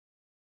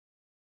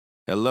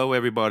Hello,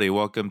 everybody.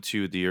 Welcome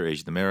to Dear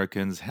Asian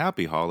Americans.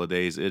 Happy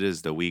holidays. It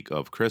is the week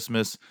of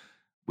Christmas.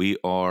 We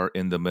are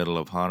in the middle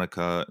of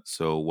Hanukkah.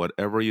 So,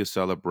 whatever you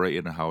celebrate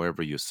and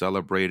however you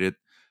celebrate it,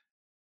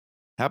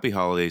 happy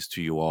holidays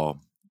to you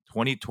all.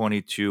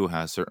 2022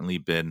 has certainly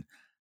been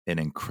an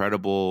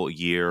incredible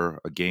year,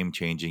 a game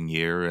changing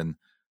year, and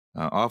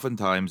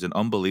oftentimes an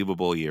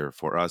unbelievable year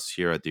for us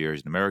here at Dear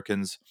Asian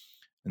Americans.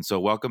 And so,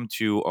 welcome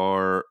to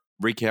our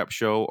recap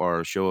show,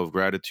 our show of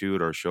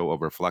gratitude, our show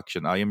of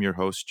reflection. I am your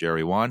host,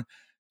 Jerry Wan,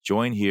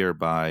 joined here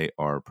by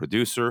our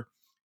producer,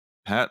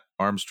 Pat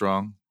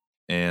Armstrong.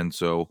 And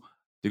so, do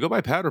you go by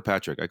Pat or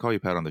Patrick? I call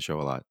you Pat on the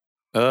show a lot.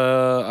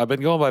 I've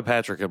been going by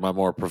Patrick in my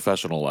more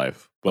professional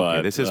life, but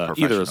Okay, this is either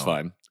is professional.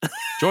 fine.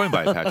 Joined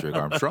by Patrick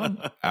Armstrong,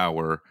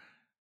 our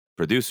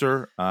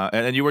producer.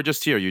 And you were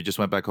just here. You just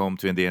went back home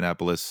to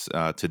Indianapolis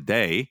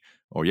today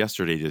or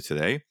yesterday to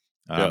today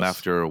Yes.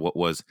 after what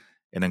was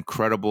an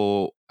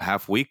incredible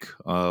half week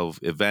of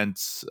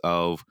events,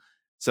 of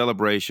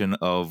celebration,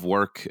 of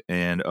work,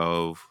 and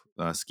of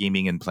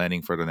scheming and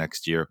planning for the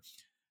next year.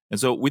 And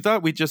so we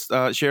thought we'd just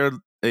share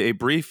a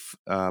brief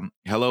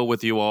hello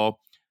with you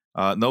all.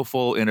 No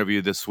full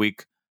interview this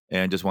week,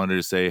 and just wanted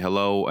to say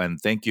hello and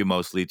thank you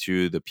mostly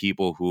to the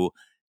people who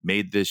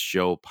made this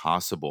show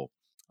possible.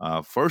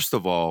 First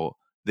of all,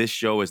 this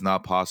show is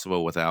not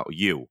possible without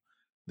you,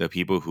 the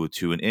people who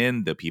tune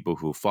in, the people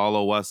who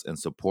follow us and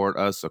support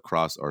us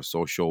across our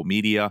social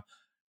media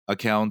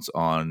accounts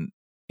on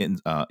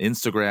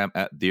Instagram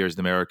at Dearest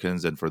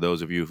Americans. And for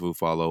those of you who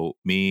follow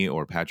me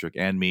or Patrick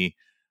and me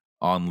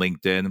on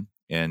LinkedIn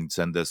and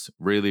send us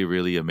really,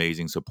 really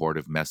amazing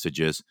supportive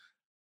messages.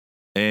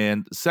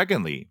 And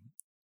secondly,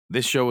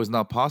 this show is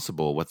not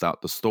possible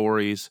without the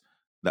stories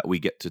that we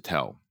get to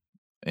tell.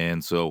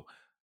 And so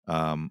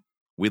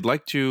we'd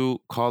like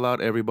to call out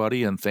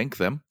everybody and thank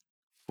them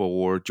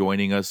for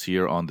joining us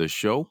here on this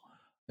show.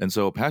 And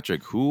so,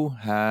 Patrick, who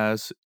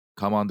has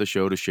come on the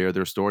show to share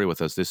their story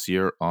with us this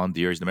year on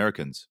Dear Asian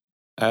Americans?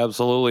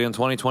 Absolutely. In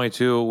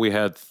 2022, we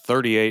had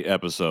 38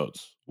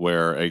 episodes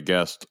where a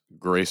guest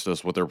graced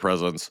us with their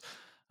presence.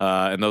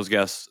 And those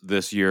guests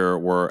this year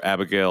were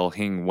Abigail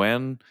Hing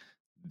Wen,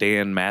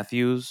 Dan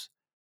Matthews,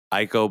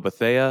 Aiko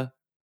Bethea,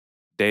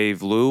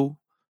 Dave Liu,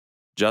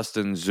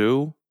 Justin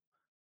Zhu,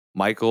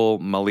 Michael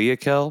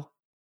Maliakel,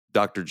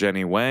 Dr.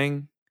 Jenny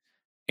Wang,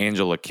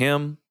 Angela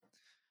Kim,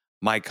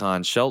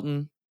 Maikon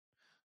Shelton,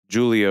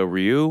 Julia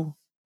Ryu,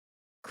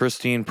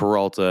 Christine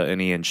Peralta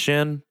and Ian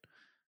Shin,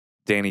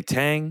 Danny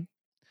Tang,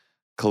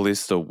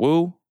 Callista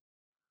Wu,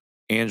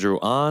 Andrew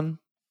An,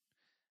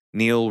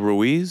 Neil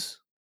Ruiz,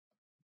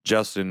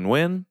 Justin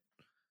Nguyen,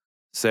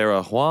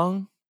 Sarah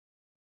Huang,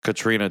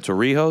 Katrina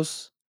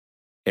Torrijos,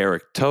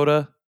 Eric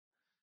Toda,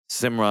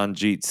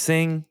 Simranjeet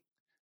Singh,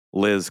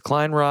 Liz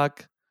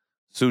Kleinrock,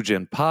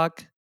 Sujin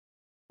Pak,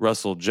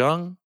 Russell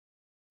Jung,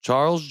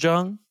 Charles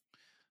Jung,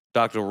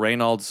 Dr.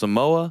 Reynald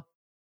Samoa,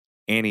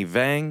 Annie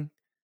Vang,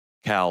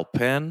 Cal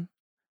Penn,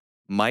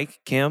 Mike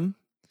Kim,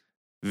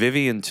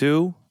 Vivian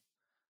Tu,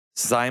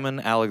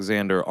 Simon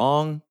Alexander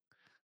Ong,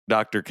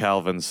 Dr.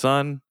 Calvin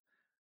Sun,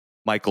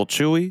 Michael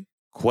Chewy,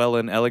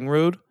 Quellen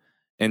Ellingrud,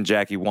 and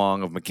Jackie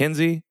Wong of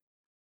McKinsey,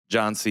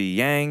 John C.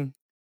 Yang,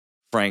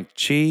 Frank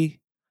Chi,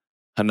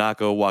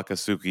 Hanako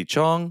Wakasuki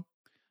Chong,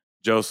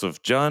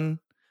 Joseph Jun,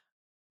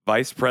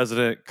 Vice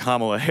President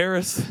Kamala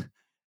Harris,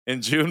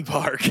 and June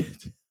Park.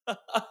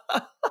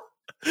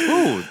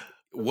 Ooh,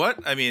 what?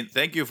 I mean,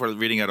 thank you for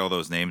reading out all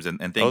those names, and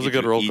thank That was you a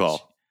good to roll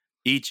call.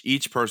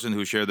 each person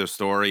who shared their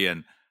story.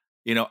 And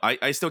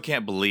I still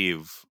can't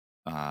believe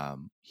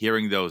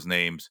hearing those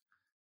names.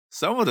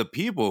 Some of the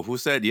people who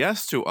said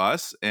yes to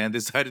us and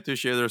decided to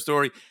share their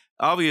story.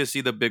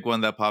 Obviously, the big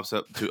one that pops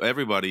up to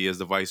everybody is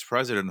the vice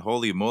president.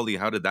 Holy moly,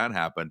 how did that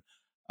happen?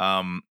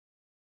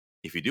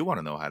 If you do want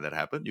to know how that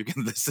happened, you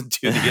can listen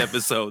to the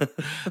episode,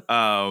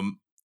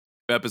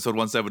 episode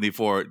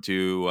 174,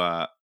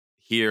 to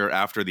hear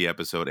after the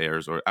episode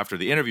airs or after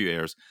the interview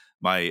airs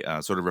my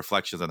sort of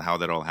reflections on how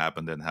that all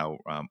happened and how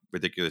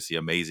ridiculously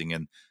amazing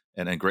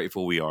and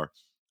grateful we are.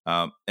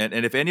 And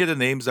if any of the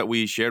names that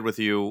we shared with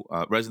you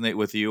resonate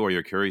with you, or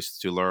you're curious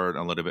to learn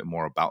a little bit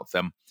more about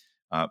them,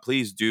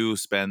 please do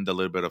spend a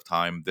little bit of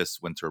time this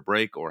winter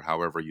break or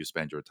however you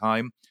spend your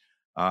time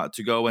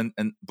to go and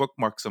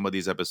bookmark some of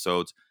these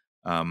episodes.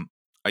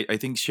 I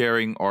think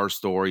sharing our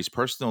stories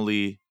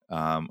personally,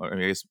 or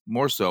I guess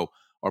more so,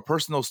 our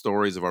personal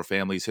stories of our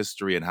family's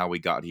history and how we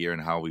got here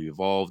and how we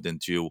evolved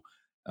into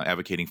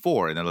advocating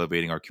for and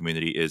elevating our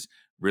community is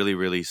really,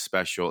 really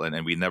special.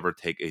 And we never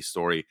take a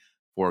story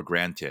for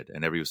granted.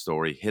 And every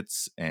story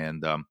hits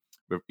and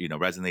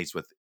resonates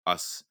with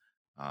us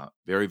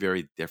very,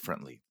 very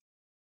differently.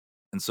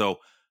 And so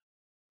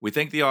we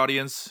thank the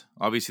audience,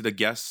 obviously the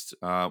guests.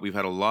 We've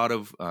had a lot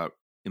of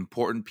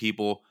important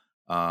people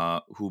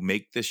who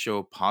make this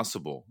show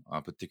possible,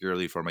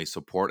 particularly from a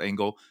support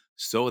angle,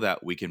 so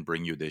that we can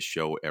bring you this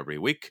show every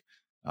week.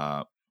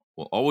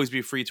 We'll always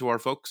be free to our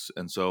folks,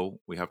 and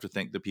so we have to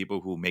thank the people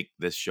who make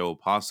this show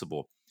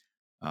possible.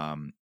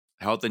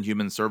 Health and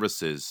Human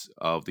Services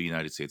of the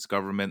United States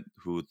government,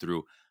 who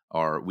through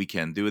our We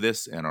Can Do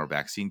This and our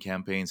vaccine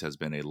campaigns, has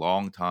been a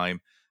long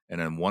time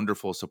and a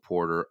wonderful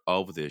supporter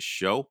of this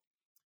show.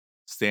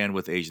 Stand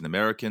with Asian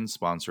Americans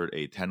sponsored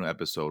a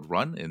 10-episode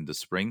run in the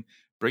spring,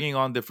 bringing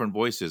on different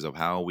voices of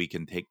how we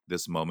can take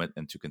this moment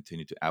and to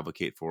continue to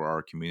advocate for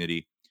our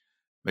community.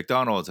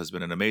 McDonald's has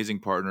been an amazing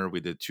partner. We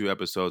did 2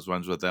 episodes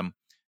runs with them.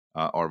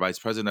 Our Vice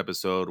President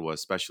episode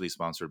was specially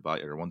sponsored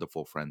by our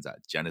wonderful friends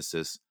at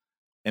Genesis.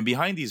 And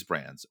behind these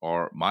brands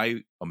are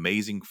my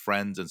amazing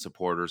friends and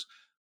supporters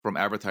from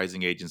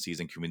advertising agencies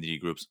and community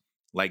groups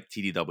like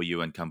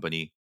TDW and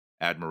Company,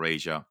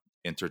 Admirasia,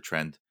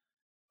 Intertrend.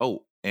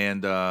 Oh,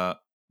 and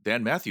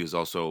Dan Matthews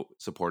also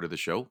supported the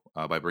show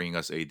by bringing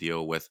us a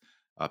deal with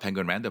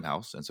Penguin Random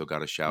House. And so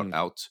got a shout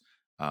out,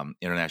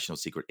 International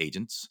Secret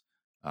Agents.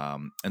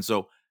 And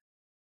so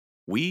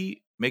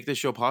we make this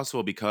show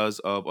possible because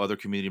of other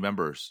community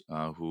members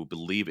who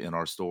believe in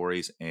our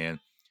stories and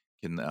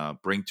can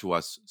bring to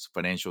us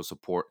financial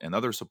support and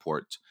other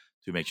support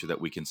to make sure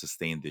that we can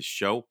sustain this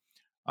show.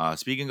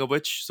 Speaking of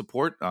which,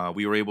 support,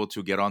 we were able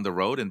to get on the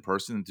road in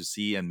person to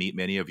see and meet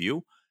many of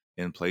you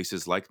in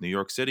places like New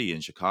York City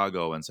and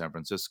Chicago and San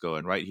Francisco,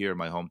 and right here in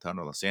my hometown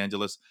of Los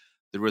Angeles.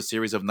 There were a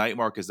series of night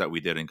markets that we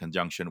did in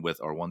conjunction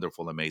with our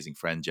wonderful, amazing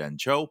friend Jen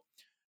Cho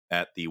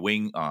at the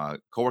Wing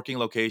co-working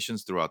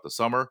locations throughout the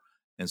summer.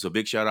 And so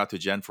big shout out to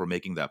Jen for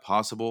making that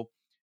possible.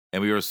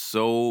 And we were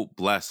so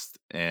blessed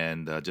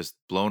and just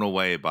blown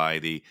away by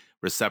the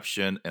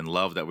reception and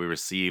love that we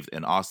received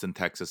in Austin,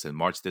 Texas in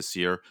March this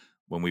year,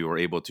 when we were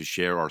able to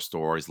share our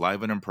stories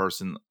live and in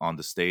person on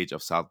the stage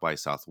of South by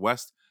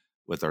Southwest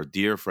with our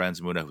dear friends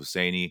Muna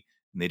Husseini,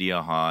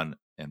 Nidia Han,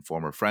 and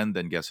former friend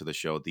and guest of the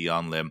show,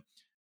 Dion Lim.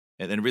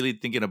 And then really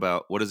thinking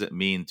about what does it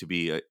mean to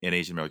be an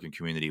Asian American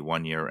community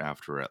 1 year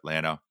after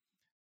Atlanta.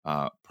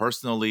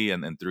 Personally,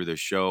 and through this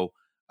show,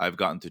 I've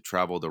gotten to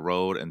travel the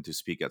road and to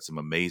speak at some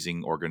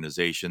amazing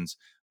organizations.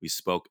 We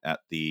spoke at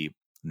the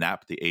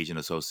NAP, the Asian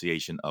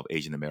Association of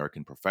Asian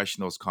American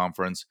Professionals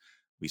Conference.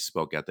 We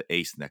spoke at the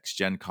ACE Next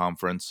Gen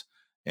Conference,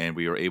 and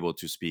we were able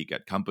to speak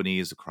at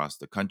companies across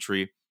the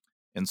country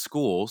and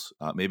schools.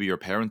 Maybe your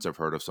parents have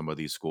heard of some of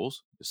these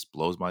schools. This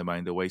blows my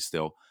mind away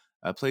still.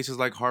 Places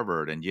like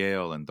Harvard and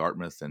Yale and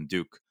Dartmouth and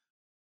Duke.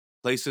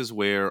 Places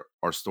where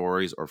our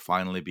stories are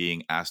finally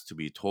being asked to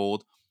be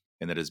told,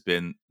 and it has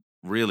been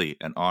really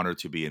an honor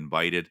to be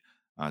invited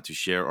to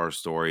share our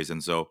stories.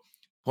 And so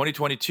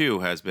 2022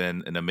 has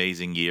been an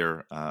amazing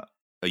year, a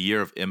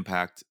year of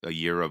impact, a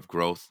year of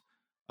growth.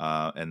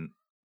 And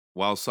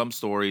while some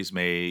stories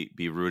may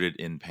be rooted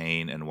in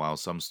pain, and while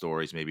some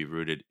stories may be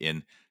rooted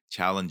in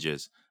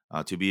challenges,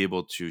 to be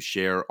able to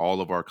share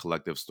all of our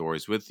collective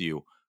stories with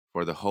you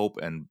for the hope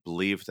and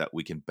belief that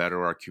we can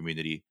better our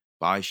community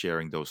by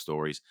sharing those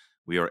stories,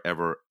 we are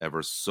ever,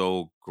 ever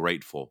so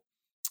grateful.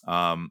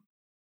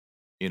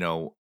 You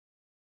know,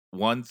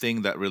 one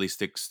thing that really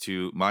sticks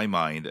to my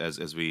mind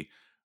as we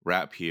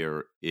wrap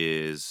here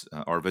is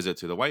our visit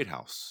to the White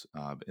House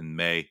in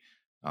May,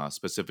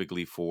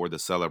 specifically for the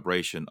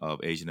celebration of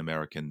Asian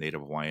American,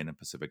 Native Hawaiian, and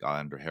Pacific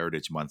Islander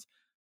Heritage Month.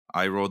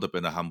 I rolled up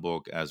in a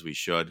hanbok, as we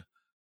should,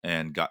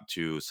 and got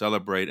to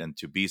celebrate and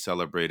to be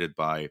celebrated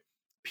by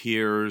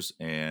peers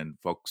and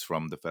folks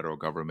from the federal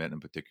government,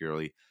 and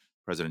particularly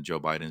President Joe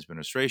Biden's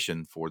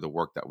administration, for the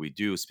work that we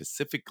do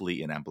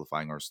specifically in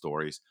amplifying our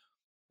stories.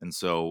 And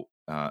so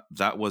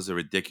that was a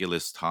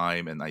ridiculous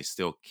time, and I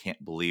still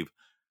can't believe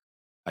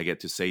I get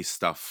to say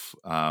stuff.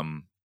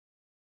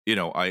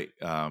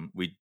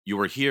 You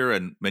were here,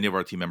 and many of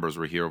our team members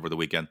were here over the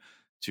weekend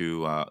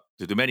to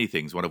do many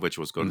things. One of which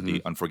was go to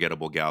the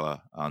Unforgettable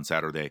Gala on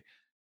Saturday,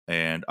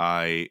 and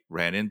I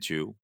ran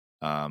into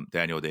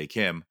Daniel Day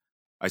Kim.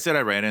 I said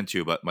I ran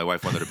into, but my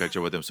wife wanted a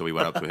picture with him, so we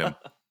went up to him,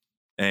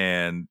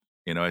 and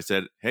I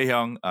said, "Hey,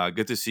 Hyung,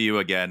 good to see you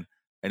again.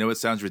 I know it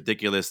sounds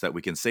ridiculous that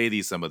we can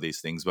say some of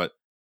these things, but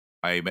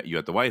I met you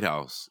at the White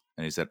House."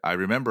 And he said, "I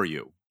remember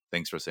you.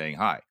 Thanks for saying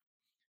hi."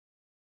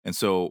 And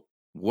so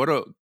what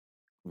a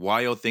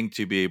wild thing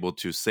to be able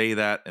to say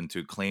that and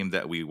to claim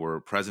that we were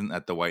present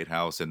at the White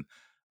House. And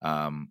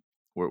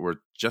we're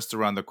just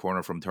around the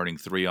corner from turning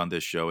 3 on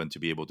this show. And to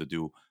be able to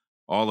do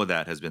all of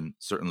that has been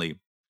certainly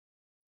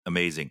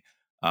amazing.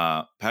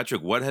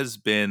 Patrick, what has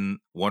been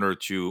 1 or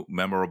 2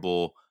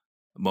 memorable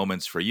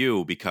moments for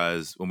you?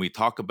 Because when we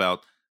talk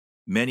about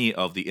many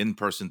of the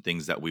in-person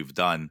things that we've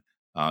done,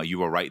 you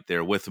were right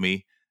there with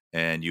me,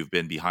 and you've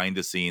been behind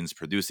the scenes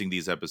producing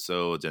these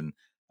episodes and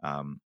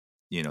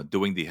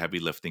doing the heavy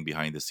lifting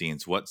behind the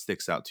scenes. What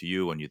sticks out to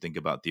you when you think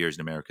about the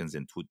Asian Americans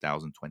in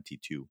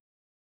 2022?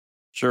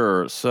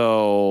 Sure.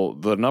 So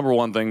the number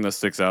one thing that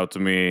sticks out to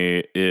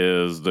me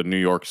is the New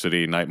York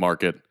City night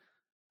market.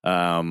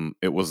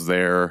 It was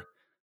there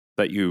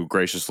that you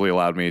graciously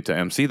allowed me to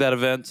MC that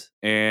event.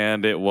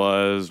 And it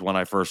was when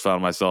I first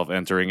found myself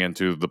entering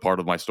into the part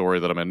of my story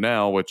that I'm in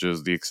now, which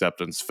is the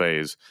acceptance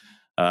phase.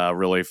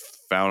 Really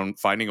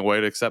finding a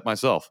way to accept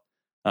myself,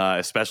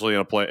 especially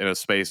in a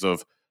space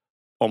of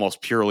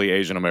almost purely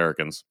Asian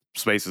Americans,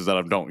 spaces that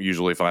I don't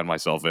usually find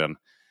myself in.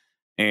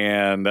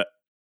 And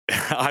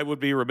I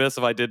would be remiss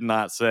if I did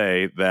not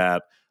say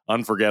that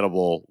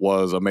unforgettable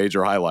was a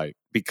major highlight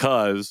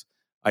because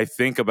I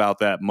think about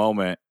that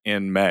moment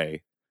in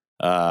May,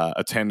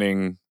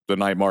 attending the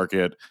night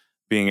market,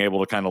 being able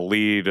to kind of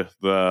lead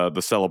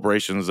the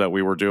celebrations that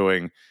we were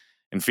doing,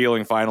 and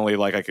feeling finally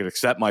like I could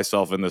accept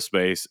myself in this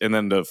space, and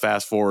then to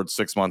fast forward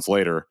 6 months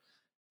later,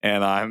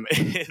 and I'm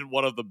in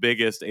one of the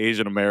biggest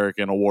Asian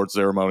American award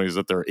ceremonies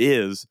that there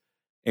is.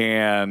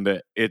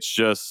 And it's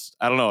just,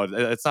 I don't know,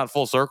 it's not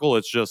full circle.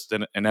 It's just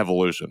an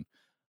evolution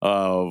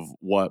of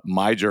what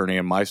my journey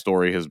and my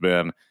story has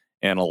been.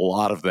 And a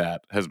lot of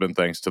that has been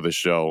thanks to this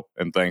show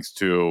and thanks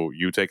to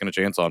you taking a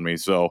chance on me.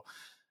 So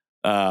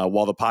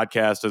while the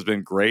podcast has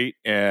been great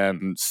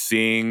and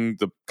seeing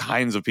the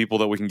kinds of people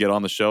that we can get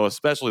on the show,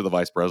 especially the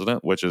vice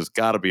president, which has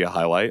got to be a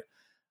highlight,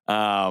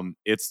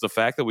 it's the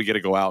fact that we get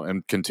to go out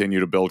and continue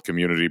to build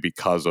community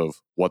because of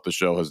what the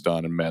show has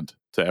done and meant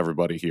to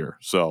everybody here.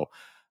 So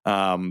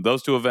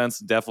those two events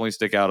definitely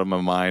stick out in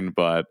my mind,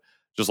 but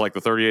just like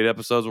the 38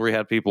 episodes where we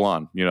had people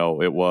on,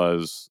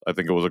 I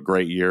think it was a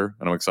great year,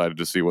 and I'm excited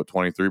to see what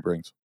 23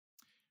 brings.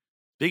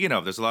 Speaking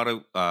of, there's a lot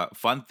of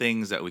fun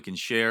things that we can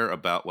share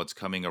about what's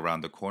coming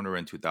around the corner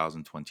in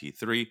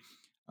 2023.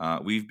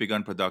 We've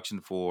begun production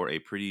for a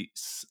pretty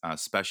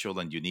special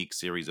and unique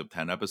series of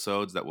 10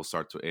 episodes that will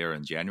start to air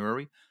in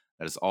January.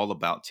 That is all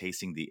about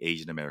tasting the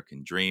Asian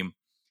American dream.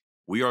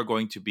 We are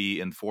going to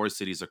be in 4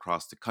 cities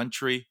across the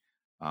country.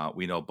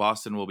 We know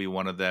Boston will be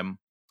one of them.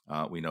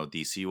 We know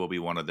DC will be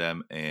one of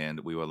them, and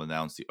we will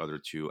announce the other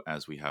 2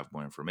 as we have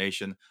more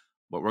information.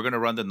 But we're going to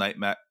run the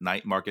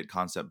night market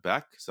concept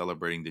back,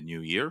 celebrating the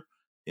new year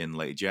in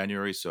late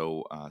January.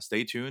 So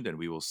stay tuned, and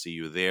we will see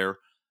you there.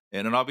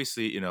 And then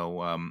obviously,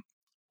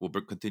 we'll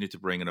continue to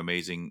bring an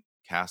amazing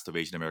cast of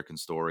Asian American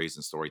stories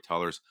and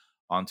storytellers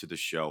onto the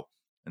show.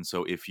 And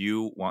so if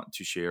you want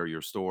to share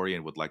your story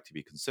and would like to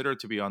be considered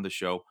to be on the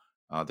show,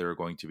 there are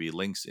going to be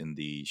links in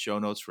the show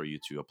notes for you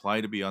to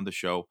apply to be on the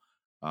show.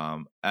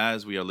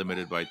 As we are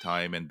limited by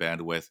time and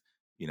bandwidth,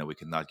 we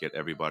cannot get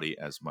everybody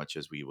as much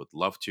as we would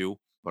love to.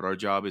 But our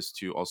job is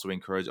to also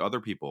encourage other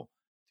people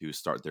to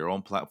start their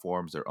own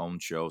platforms, their own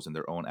shows, and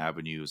their own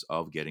avenues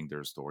of getting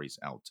their stories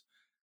out.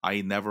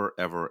 I never,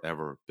 ever,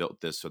 ever built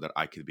this so that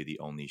I could be the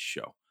only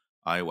show.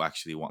 I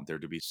actually want there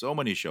to be so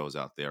many shows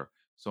out there,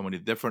 so many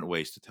different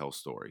ways to tell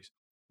stories.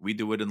 We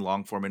do it in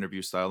long form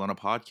interview style on a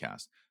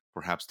podcast.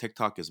 Perhaps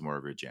TikTok is more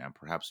of your jam.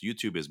 Perhaps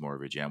YouTube is more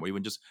of your jam, or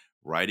even just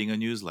writing a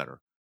newsletter.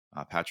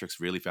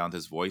 Patrick's really found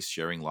his voice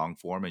sharing long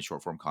form and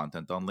short form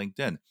content on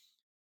LinkedIn.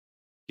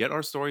 Get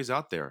our stories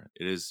out there.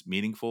 It is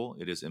meaningful,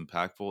 it is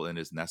impactful, and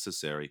it is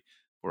necessary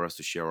for us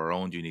to share our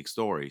own unique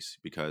stories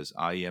because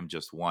I am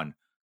just one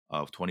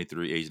of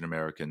 23 Asian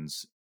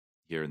Americans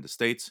here in the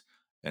States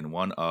and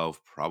one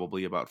of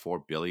probably about 4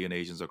 billion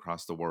Asians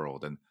across the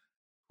world. And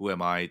who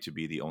am I to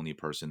be the only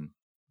person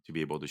to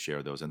be able to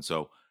share those? And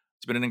so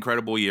it's been an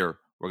incredible year.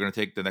 We're going to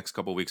take the next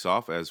couple of weeks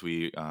off as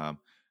we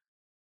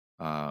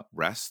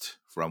rest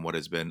from what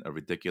has been a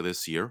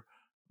ridiculous year.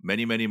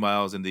 Many, many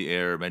miles in the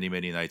air, many,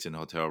 many nights in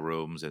hotel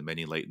rooms, and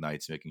many late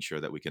nights making sure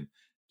that we can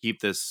keep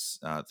this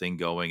thing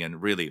going.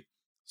 And really,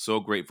 so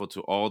grateful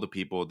to all the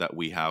people that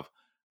we have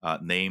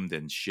named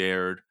and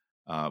shared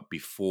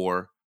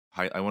before.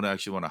 I want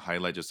to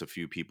highlight just a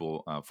few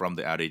people from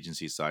the ad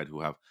agency side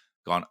who have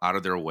gone out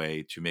of their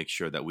way to make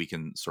sure that we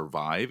can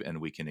survive and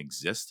we can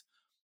exist.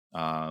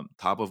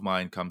 Top of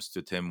mind comes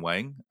to Tim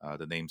Wang,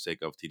 the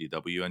namesake of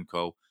TDW and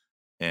Co.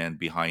 And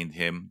behind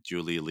him,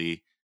 Julie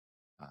Lee,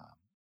 uh,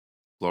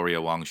 Gloria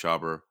Wang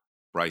Schaber,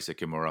 Bryce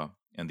Ikimura,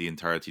 and the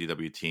entire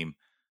TDW team,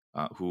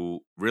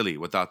 who really,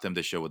 without them,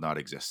 this show would not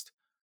exist.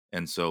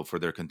 And so for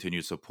their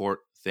continued support,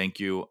 thank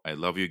you. I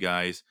love you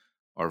guys.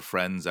 Our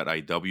friends at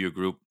IW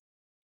Group,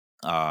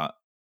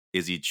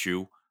 Izzy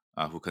Chu,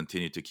 who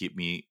continue to keep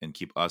me and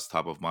keep us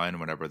top of mind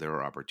whenever there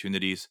are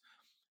opportunities.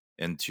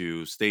 And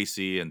to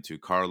Stacy and to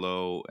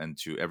Carlo and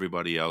to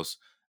everybody else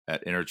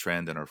at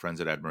Intertrend and our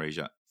friends at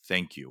Admirasia,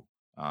 thank you.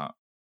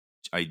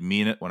 I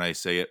mean it when I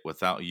say it.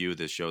 Without you,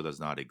 this show does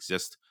not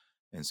exist.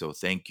 And so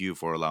thank you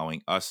for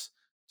allowing us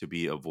to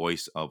be a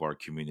voice of our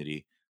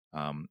community.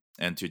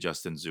 And to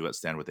Justin Zhu at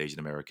Stand With Asian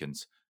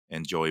Americans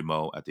and Joey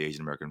Mo at the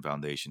Asian American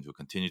Foundation, who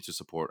continue to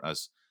support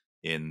us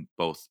in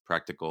both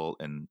practical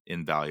and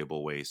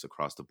invaluable ways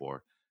across the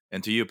board.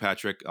 And to you,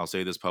 Patrick, I'll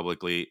say this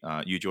publicly.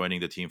 You joining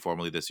the team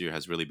formally this year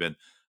has really been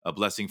a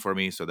blessing for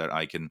me so that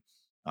I can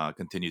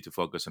continue to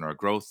focus on our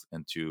growth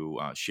and to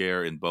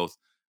share in both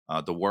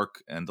the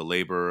work and the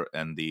labor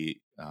and the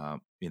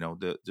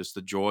just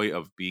the joy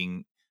of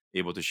being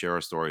able to share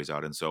our stories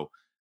out. And so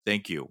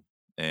thank you.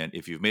 And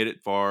if you've made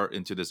it far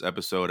into this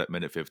episode at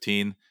minute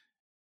 15,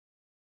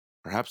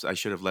 perhaps I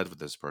should have led with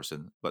this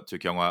person, but to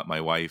Kyunghwa, my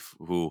wife,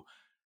 who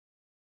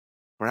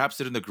perhaps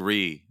didn't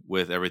agree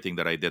with everything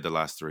that I did the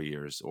last 3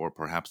 years, or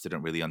perhaps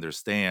didn't really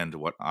understand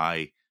what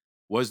I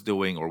was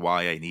doing or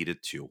why I needed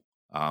to.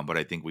 But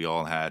I think we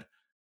all had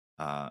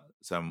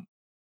some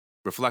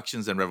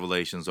reflections and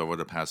revelations over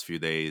the past few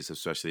days,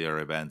 especially our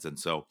events. And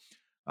so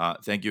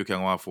thank you,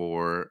 Kyunghwa,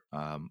 for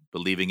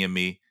believing in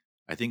me.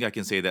 I think I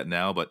can say that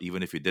now, but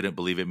even if you didn't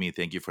believe in me,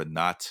 thank you for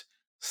not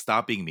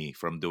stopping me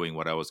from doing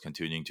what I was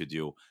continuing to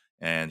do.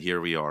 And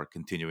here we are,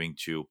 continuing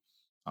to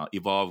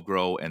evolve,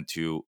 grow, and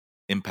to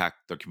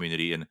impact the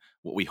community in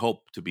what we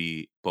hope to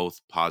be both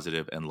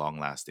positive and long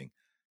lasting.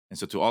 And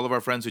so, to all of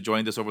our friends who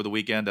joined us over the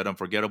weekend at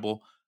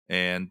Unforgettable,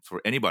 and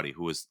for anybody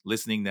who is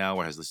listening now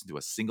or has listened to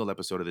a single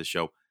episode of this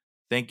show,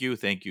 thank you,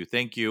 thank you,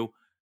 thank you.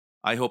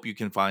 I hope you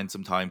can find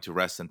some time to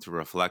rest and to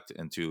reflect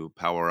and to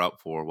power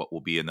up for what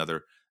will be an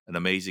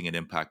amazing and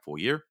impactful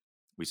year.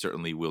 We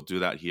certainly will do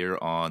that here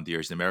on Dear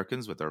Asian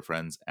Americans with our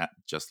friends at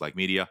Just Like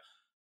Media.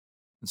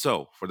 And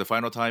so, for the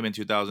final time in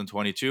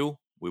 2022,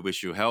 we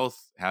wish you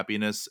health,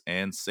 happiness,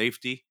 and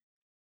safety.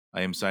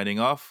 I am signing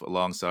off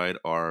alongside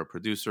our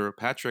producer,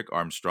 Patrick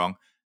Armstrong.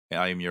 And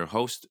I am your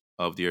host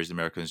of Dear Asian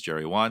Americans,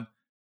 Jerry Wan.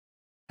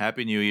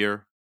 Happy New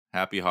Year.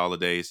 Happy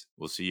holidays.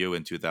 We'll see you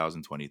in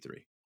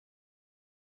 2023.